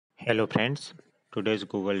Hello friends, today's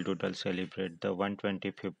Google Doodle celebrate the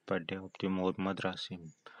 125th birthday of the Mohammed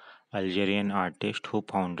Racim, Algerian artist who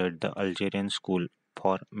founded the Algerian School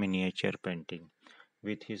for Miniature Painting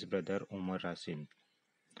with his brother Omar Racim.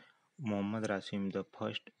 Mohammed Racim, the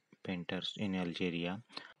first painters in Algeria,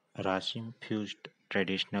 Racim fused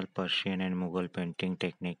traditional Persian and Mughal painting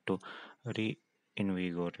technique to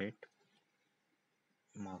reinvigorate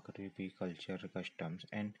Maghrebi culture, customs,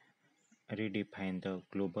 and redefine the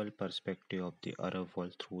global perspective of the Arab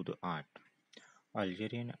world through the art.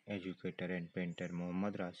 Algerian educator and painter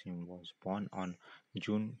Mohammed Racim was born on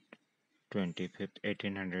June 25,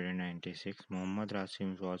 1896. Mohammed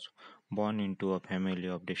Racim was born into a family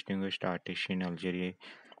of distinguished artists in Algeria,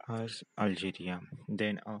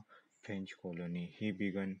 then a French colony. He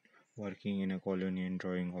began working in a colonial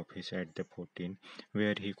drawing office at the 14,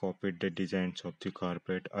 where he copied the designs of the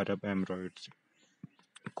carpet, Arab embroideries,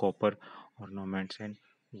 copper ornaments, and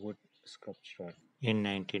wood sculpture. In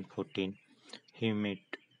 1914, he met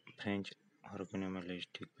French ornamentalist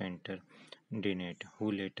painter Dinet,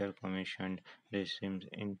 who later commissioned Racim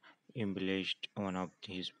and embellished one of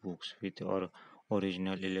his books with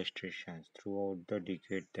original illustrations. Throughout the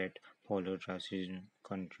decade that followed, Racim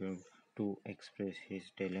continued to express his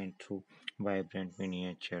talent through vibrant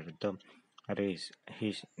miniature. The Rais,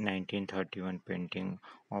 his 1931 painting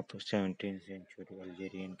of 17th century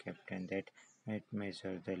Algerian captain that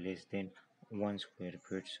measured the less than 1 square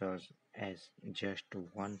feet, serves as just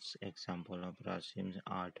one example of Racim's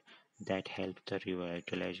art that helped to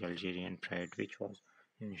revitalize Algerian pride, which was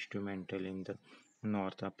instrumental in the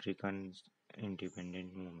North African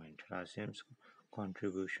independent movement. Racim's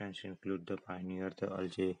contributions include the pioneer the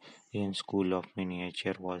Algerian School of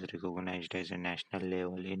Miniature was recognized as a national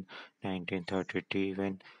level in 1933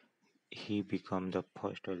 when he became the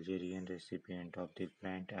first Algerian recipient of the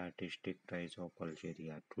Grand Artistic Prize of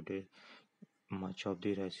Algeria. Today, much of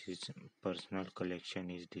the Rais's personal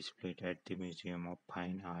collection is displayed at the Museum of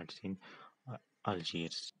Fine Arts in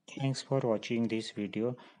Algiers. Thanks for watching this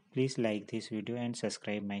video. Please like this video and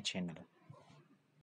subscribe my channel.